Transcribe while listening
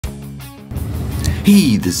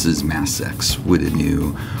Hey, this is MassX with a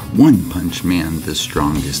new One Punch Man the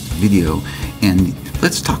Strongest video, and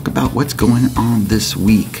let's talk about what's going on this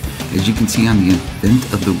week. As you can see on the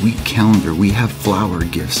event of the week calendar, we have flower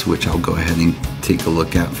gifts, which I'll go ahead and take a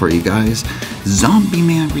look at for you guys. Zombie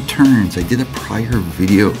Man returns. I did a prior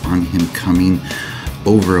video on him coming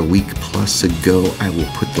over a week plus ago. I will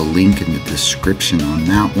put the link in the description on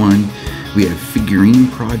that one. We have figurine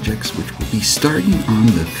projects, which will be starting on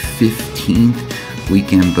the 15th.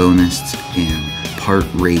 Weekend bonus and part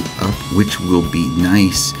rate up, which will be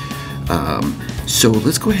nice. So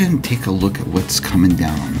let's go ahead and take a look at what's coming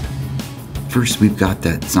down. First, we've got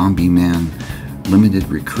that Zombie Man limited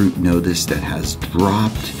recruit notice that has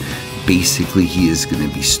dropped. Basically, he is going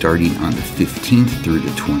to be starting on the 15th through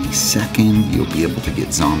the 22nd. You'll be able to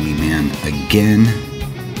get Zombie Man again.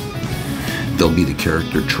 There'll be the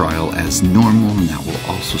character trial as normal, and that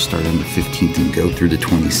will also start on the 15th and go through the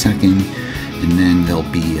 22nd. And then there'll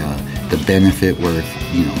be the benefit where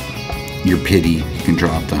if you're pity, you can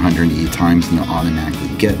drop the 180 times and they'll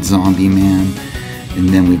automatically get Zombie Man. And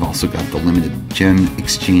then we've also got the limited gem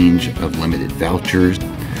exchange of limited vouchers.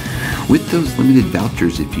 With those limited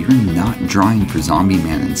vouchers, if you're not drawing for Zombie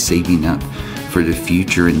Man and saving up for the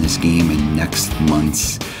future in this game and next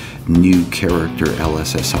month's new character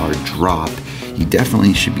LSSR drop, you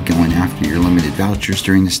definitely should be going after your limited vouchers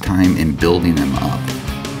during this time and building them up.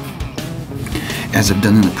 As I've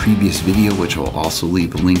done in the previous video, which I'll also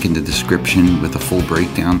leave a link in the description with a full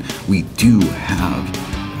breakdown, we do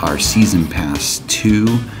have our Season Pass 2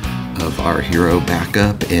 of our hero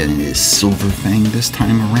backup, and it is Silver Fang this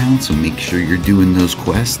time around, so make sure you're doing those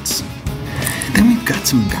quests. Then we've got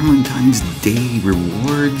some Valentine's Day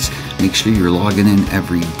rewards. Make sure you're logging in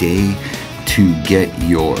every day to get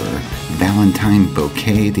your Valentine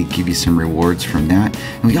bouquet. They give you some rewards from that.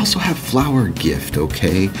 And we also have flower gift,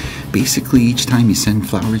 okay? Basically, each time you send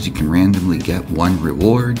flowers, you can randomly get one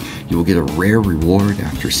reward. You will get a rare reward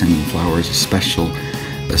after sending flowers a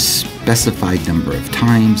specified number of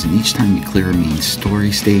times, and each time you clear a main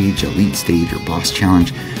story stage, elite stage, or boss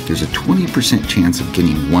challenge, there's a 20% chance of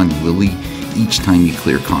getting one lily. Each time you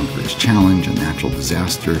clear Conqueror's Challenge, a natural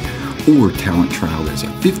disaster, or talent trial, there's a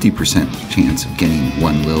 50% chance of getting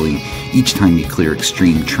one lily. Each time you clear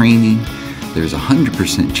extreme training, there's a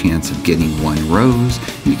 100% chance of getting one rose.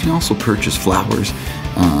 And you can also purchase flowers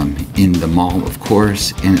in the mall, of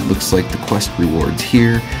course, and it looks like the quest rewards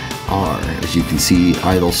here are, as you can see,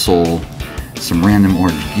 Idle Soul, some random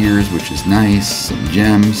orange gears, which is nice, some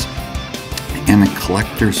gems, and a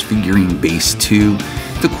collector's figurine base too.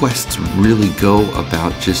 The quests really go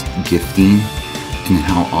about just gifting and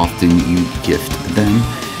how often you gift them.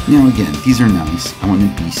 Now again, these are nice. I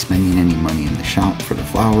wouldn't be spending any money in the shop for the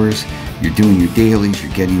flowers. You're doing your dailies,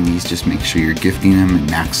 you're getting these, just make sure you're gifting them and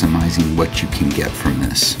maximizing what you can get from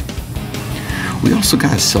this. We also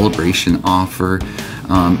got a celebration offer.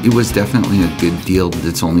 It was definitely a good deal, but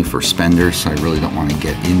it's only for spenders, so I really don't want to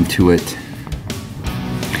get into it.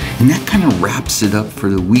 And that kind of wraps it up for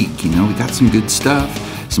the week. We got some good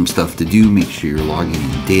stuff, some stuff to do. Make sure you're logging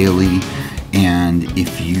in daily. And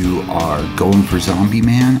if you are going for Zombie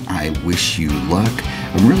Man, I wish you luck.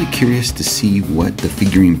 I'm really curious to see what the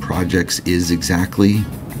figurine projects is exactly.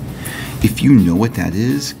 If you know what that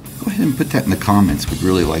is, go ahead and put that in the comments. We'd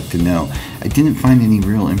really like to know. I didn't find any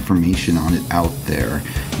real information on it out there.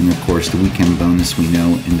 And of course, the weekend bonus we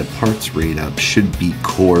know and the parts rate up should be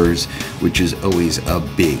cores, which is always a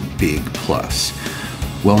big, big plus.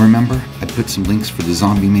 Well, remember, I put some links for the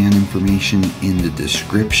Zombie Man information in the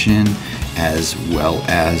description, as well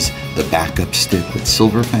as the backup stick with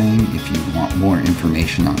Silver Fang if you want more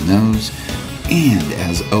information on those. And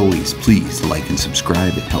as always, please like and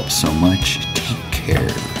subscribe. It helps so much. Take care.